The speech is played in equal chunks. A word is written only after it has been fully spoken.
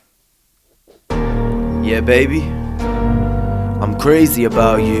Yeah, baby, I'm crazy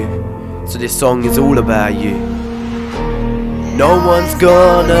about you, so this song is all about you. No one's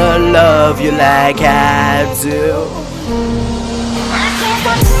gonna love you like I do.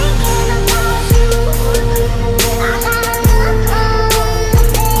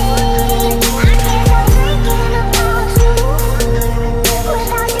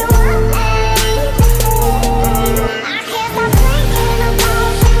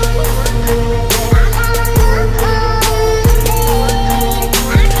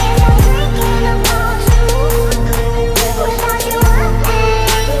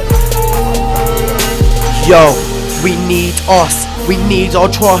 Yo, we need us, we need our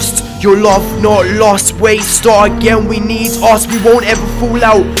trust. Your love not lost, wait, start again, we need us. We won't ever fall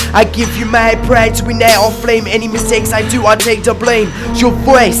out, I give you my pride to ignite our flame. Any mistakes I do, I take the blame. Your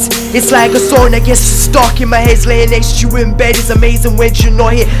voice, it's like a song that gets stuck in my head. Laying next to you in bed is amazing when you're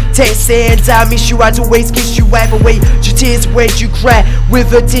not here. Text saying I miss you, I'd always kiss you. Wipe away your tears when you cry.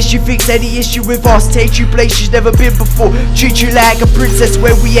 With a tissue, fix any issue with us. Take you places you've never been before. Treat you like a princess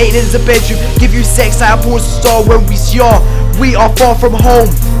when we ain't in the bedroom. Give you sex like a porn star when we's young. We are far from home,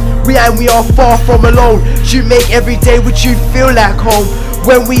 we are far from alone. You make every day what you feel like home.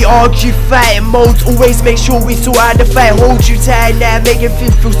 When we argue, fight and moans, always make sure we sort out the fight. Hold you tight now, make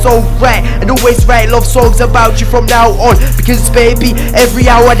everything feel so right. And always write love songs about you from now on. Because baby, every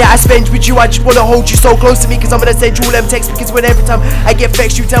hour that I spend with you, I just wanna hold you so close to me. Cause I'm gonna send you all them texts. Because when every time I get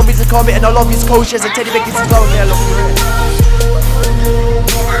vexed, you tell me to calm it. And I love his coach as a teddy bear kisses love. Yeah, I love you.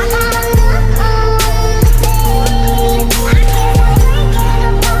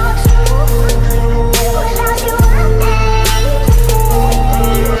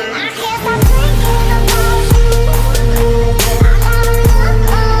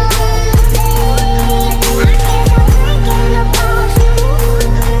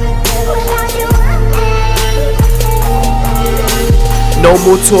 No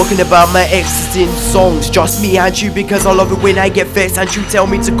more talking about my exes in songs, just me and you, because I love it when I get vexed and you tell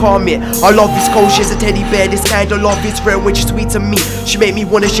me to calm it. I love this cold, she's a teddy bear, this kind of love is rare when she's sweet to me. She make me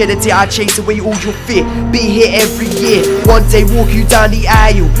wanna shed a tear, I chase away all your fear. Be here every year, one day walk you down the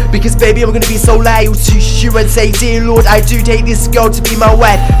aisle. Because baby, I'm gonna be so loyal to you and say, dear Lord, I do take this girl to be my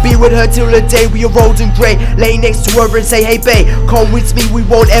wife. Be with her till the day we are old and grey. Lay next to her and say, hey babe, come with me, we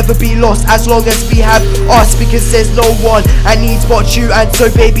won't ever be lost. As long as we have us, because there's no one I need but you. And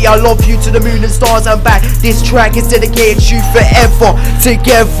so baby, I love you to the moon and stars and back. This track is dedicated to you forever.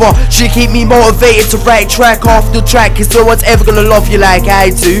 Together, she keep me motivated to write track after track. Cause no one's ever gonna love you like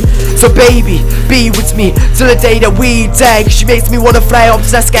I do. So baby, be with me till the day that we die. Cause she makes me wanna fly up to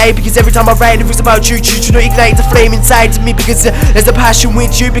the sky. Because every time I write lyrics about you, you know, ignite the flame inside of me. Because there's a passion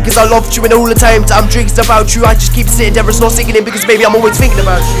with you. Because I loved you and all the time I'm drinking about you, I just keep sitting there and not singing it. Because baby, I'm always thinking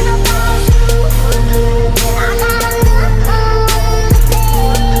about you.